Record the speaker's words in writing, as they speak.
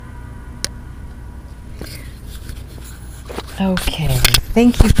Okay,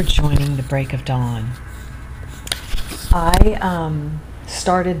 thank you for joining the Break of Dawn. I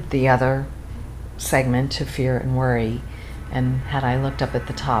started the other segment to Fear and Worry, and had I looked up at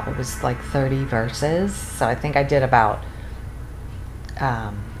the top, it was like 30 verses. So I think I did about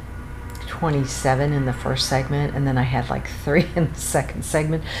 27 in the first segment, and then I had like 3 in the second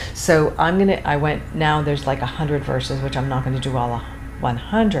segment. So now there's like 100 verses, which I'm not going to do all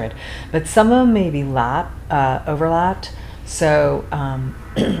 100, but some of them may be overlapped. So I'm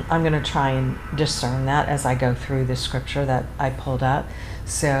going to try and discern that as I go through the scripture that I pulled up.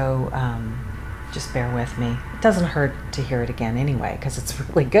 So just bear with me. It doesn't hurt to hear it again anyway, because it's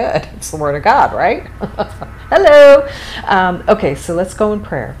really good. It's the Word of God, right? Hello. Okay, so let's go in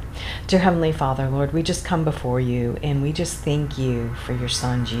prayer. Dear Heavenly Father, Lord, we just come before you, and we just thank you for your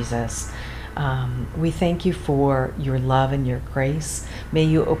Son, Jesus. We thank you for your love and your grace. May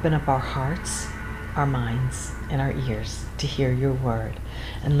you open up our hearts, our minds, and our ears to hear your word,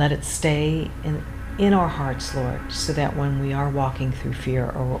 and let it stay in our hearts, Lord, so that when we are walking through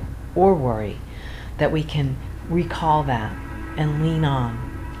fear or worry, that we can recall that and lean on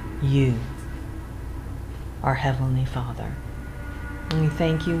you, our Heavenly Father. And we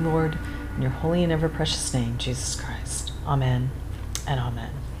thank you, Lord, in your holy and ever precious name, Jesus Christ. Amen and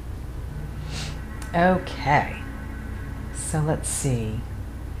amen. Okay, so let's see.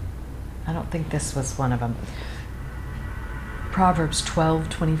 I don't think this was one of them. Proverbs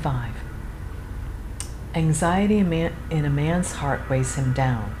 12:25. Anxiety in a man's heart weighs him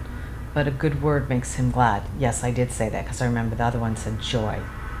down, but a good word makes him glad. Yes, I did say that because I remember the other one said joy.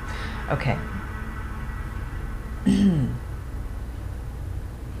 Okay. Let's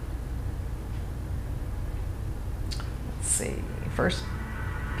see. 1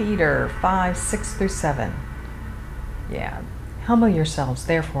 Peter 5:6-7. Yeah. Humble yourselves,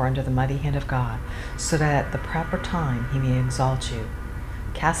 therefore, under the mighty hand of God, so that at the proper time he may exalt you,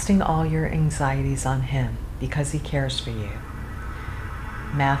 casting all your anxieties on him, because he cares for you.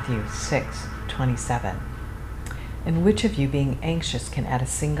 Matthew 6:27. And which of you, being anxious, can add a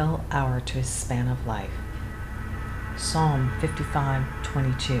single hour to his span of life? Psalm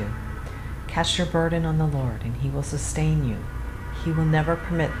 55:22. Cast your burden on the Lord, and he will sustain you. He will never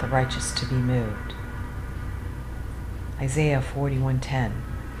permit the righteous to be moved. Isaiah 41:10.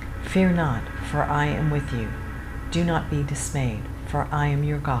 Fear not, for I am with you. Do not be dismayed, for I am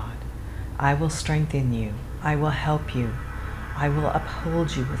your God. I will strengthen you. I will help you. I will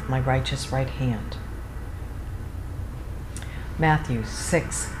uphold you with my righteous right hand. Matthew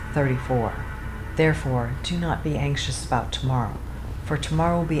 6:34. Therefore, do not be anxious about tomorrow, for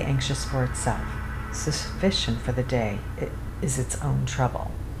tomorrow will be anxious for itself. Sufficient for the day is its own trouble.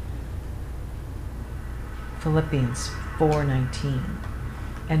 Philippians 4:19.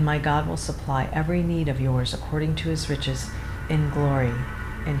 And my God will supply every need of yours according to his riches in glory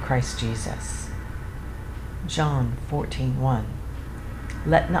in Christ Jesus. John 14:1.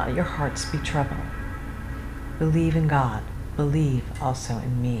 Let not your hearts be troubled. Believe in God. Believe also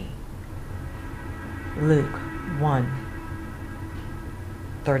in me. Luke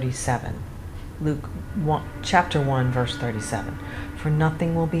 1:37. Luke 1, chapter 1, verse 37. For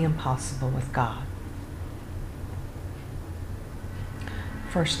nothing will be impossible with God.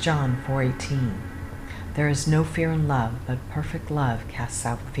 1 John 4:18. There is no fear in love, but perfect love casts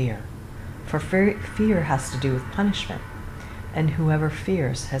out fear. For fear has to do with punishment, and whoever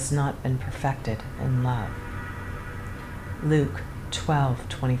fears has not been perfected in love. Luke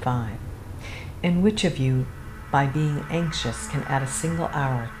 12:25. And which of you, by being anxious, can add a single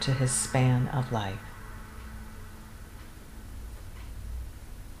hour to his span of life?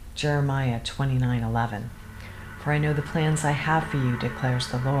 Jeremiah 29:11. For I know the plans I have for you, declares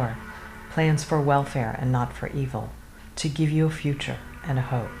the Lord, plans for welfare and not for evil, to give you a future and a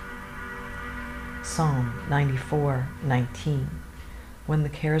hope. Psalm 94:19. When the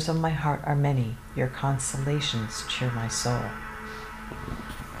cares of my heart are many, your consolations cheer my soul.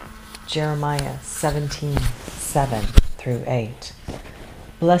 Jeremiah 17:7-8.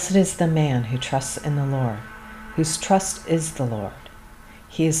 Blessed is the man who trusts in the Lord, whose trust is the Lord.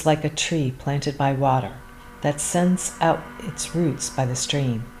 He is like a tree planted by water, that sends out its roots by the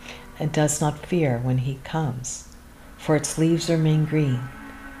stream, and does not fear when heat comes, for its leaves remain green,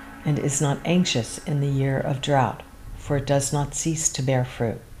 and is not anxious in the year of drought, for it does not cease to bear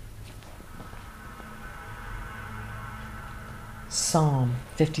fruit. Psalm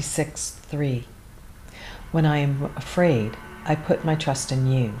 56:3. When I am afraid, I put my trust in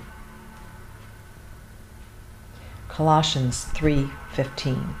you. Colossians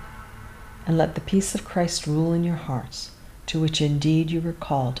 3:15. And let the peace of Christ rule in your hearts, to which indeed you were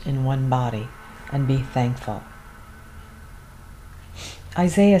called in one body, and be thankful.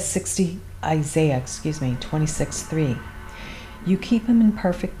 Isaiah 26:3. You keep him in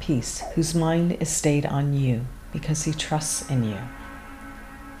perfect peace, whose mind is stayed on you, because he trusts in you.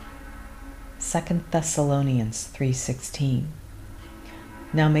 2 Thessalonians 3:16.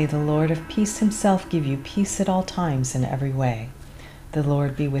 Now may the Lord of peace himself give you peace at all times in every way. The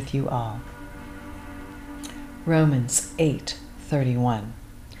Lord be with you all. Romans 8:31.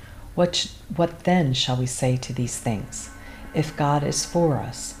 What then shall we say to these things? If God is for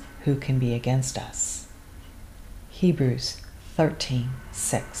us, who can be against us? Hebrews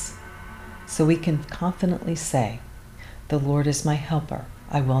 13:6. So we can confidently say, the Lord is my helper,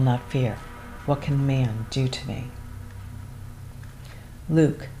 I will not fear. What can man do to me?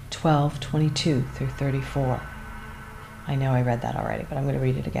 Luke 12:22-34. I know I read that already, but I'm going to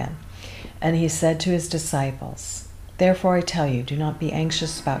read it again. And he said to his disciples, therefore I tell you, do not be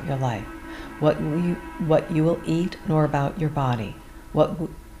anxious about your life, what you will eat, nor about your body,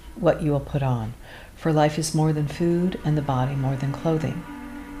 what you will put on. For life is more than food, and the body more than clothing.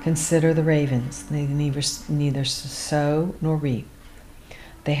 Consider the ravens, they neither sow nor reap.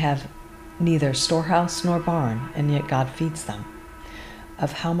 They have neither storehouse nor barn, and yet God feeds them.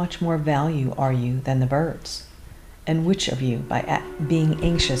 Of how much more value are you than the birds? And which of you, by being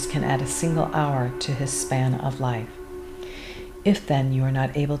anxious, can add a single hour to his span of life? If then you are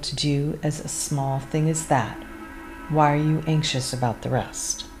not able to do as a small thing as that, why are you anxious about the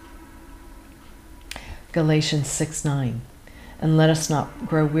rest? Galatians 6:9. And let us not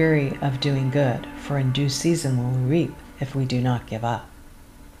grow weary of doing good, for in due season will we reap if we do not give up.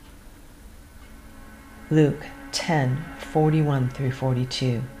 Luke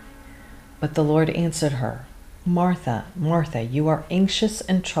 10:41-42. But the Lord answered her, Martha, Martha, you are anxious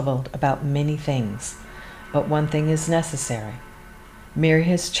and troubled about many things, but one thing is necessary. Mary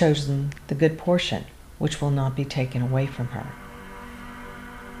has chosen the good portion, which will not be taken away from her.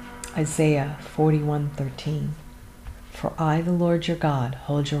 Isaiah 41:13. For I, the Lord your God,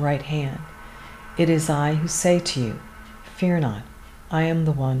 hold your right hand. It is I who say to you, fear not, I am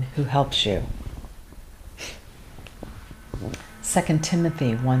the one who helps you. 2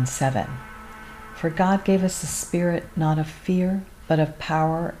 Timothy 1:7. For God gave us a spirit not of fear, but of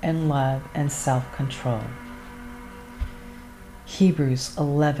power and love and self-control. Hebrews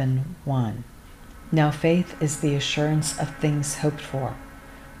 11:1. Now faith is the assurance of things hoped for,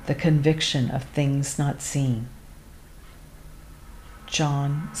 the conviction of things not seen.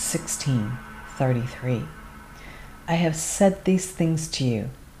 John 16:33. I have said these things to you,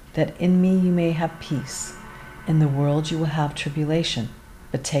 that in me you may have peace. In the world you will have tribulation,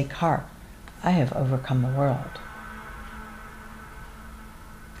 but take heart, I have overcome the world.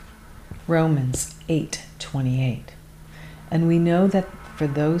 Romans 8:28. And we know that for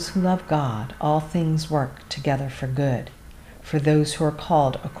those who love God, all things work together for good, for those who are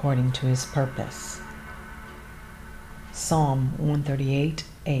called according to his purpose. Psalm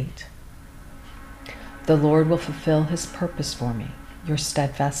 138:8. The Lord will fulfill his purpose for me. Your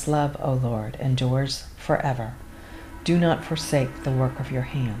steadfast love, O Lord, endures forever. Do not forsake the work of your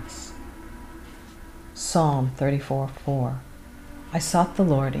hands. Psalm 34:4. I sought the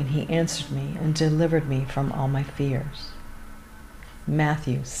Lord, and he answered me and delivered me from all my fears.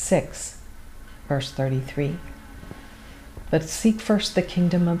 Matthew 6:33. But seek first the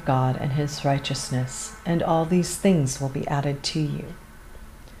kingdom of God and his righteousness, and all these things will be added to you.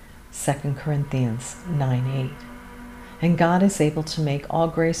 2 Corinthians 9:8. And God is able to make all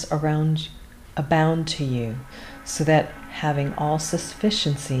grace abound to you, so that having all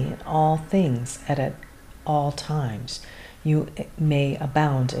sufficiency in all things at all times, you may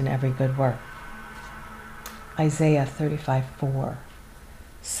abound in every good work. Isaiah 35:4.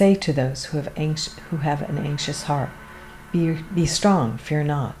 Say to those who have an anxious heart, Be strong, fear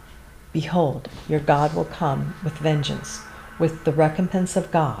not. Behold, your God will come with vengeance, with the recompense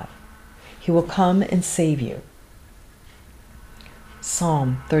of God. He will come and save you.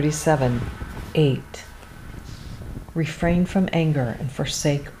 Psalm 37:8. Refrain from anger and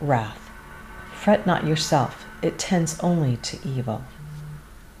forsake wrath. Fret not yourself, it tends only to evil.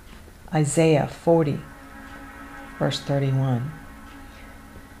 Isaiah 40:31.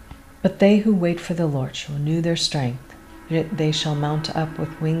 But they who wait for the Lord shall renew their strength. They shall mount up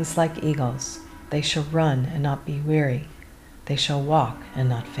with wings like eagles. They shall run and not be weary. They shall walk and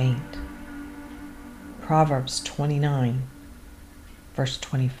not faint. Proverbs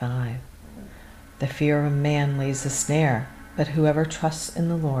 29:25. The fear of a man lays a snare, but whoever trusts in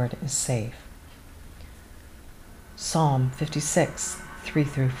the Lord is safe. Psalm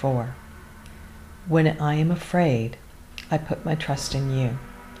 56:3-4. When I am afraid, I put my trust in you.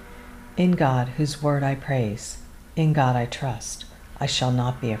 In God, whose word I praise, in God I trust. I shall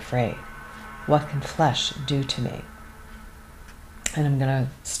not be afraid. What can flesh do to me? And I'm going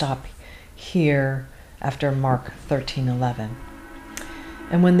to stop here after Mark 13:11.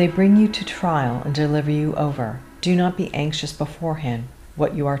 And when they bring you to trial and deliver you over, do not be anxious beforehand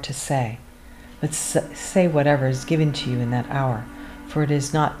what you are to say, but say whatever is given to you in that hour, for it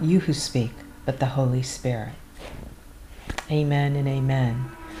is not you who speak, but the Holy Spirit. Amen and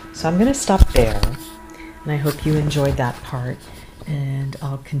amen. So I'm going to stop there, and I hope you enjoyed that part, and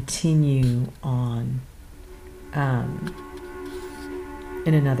I'll continue on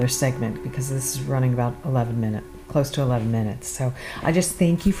in another segment, because this is running about 11 minutes, close to 11 minutes. So I just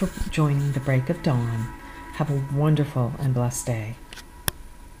thank you for joining the Break of Dawn. Have a wonderful and blessed day.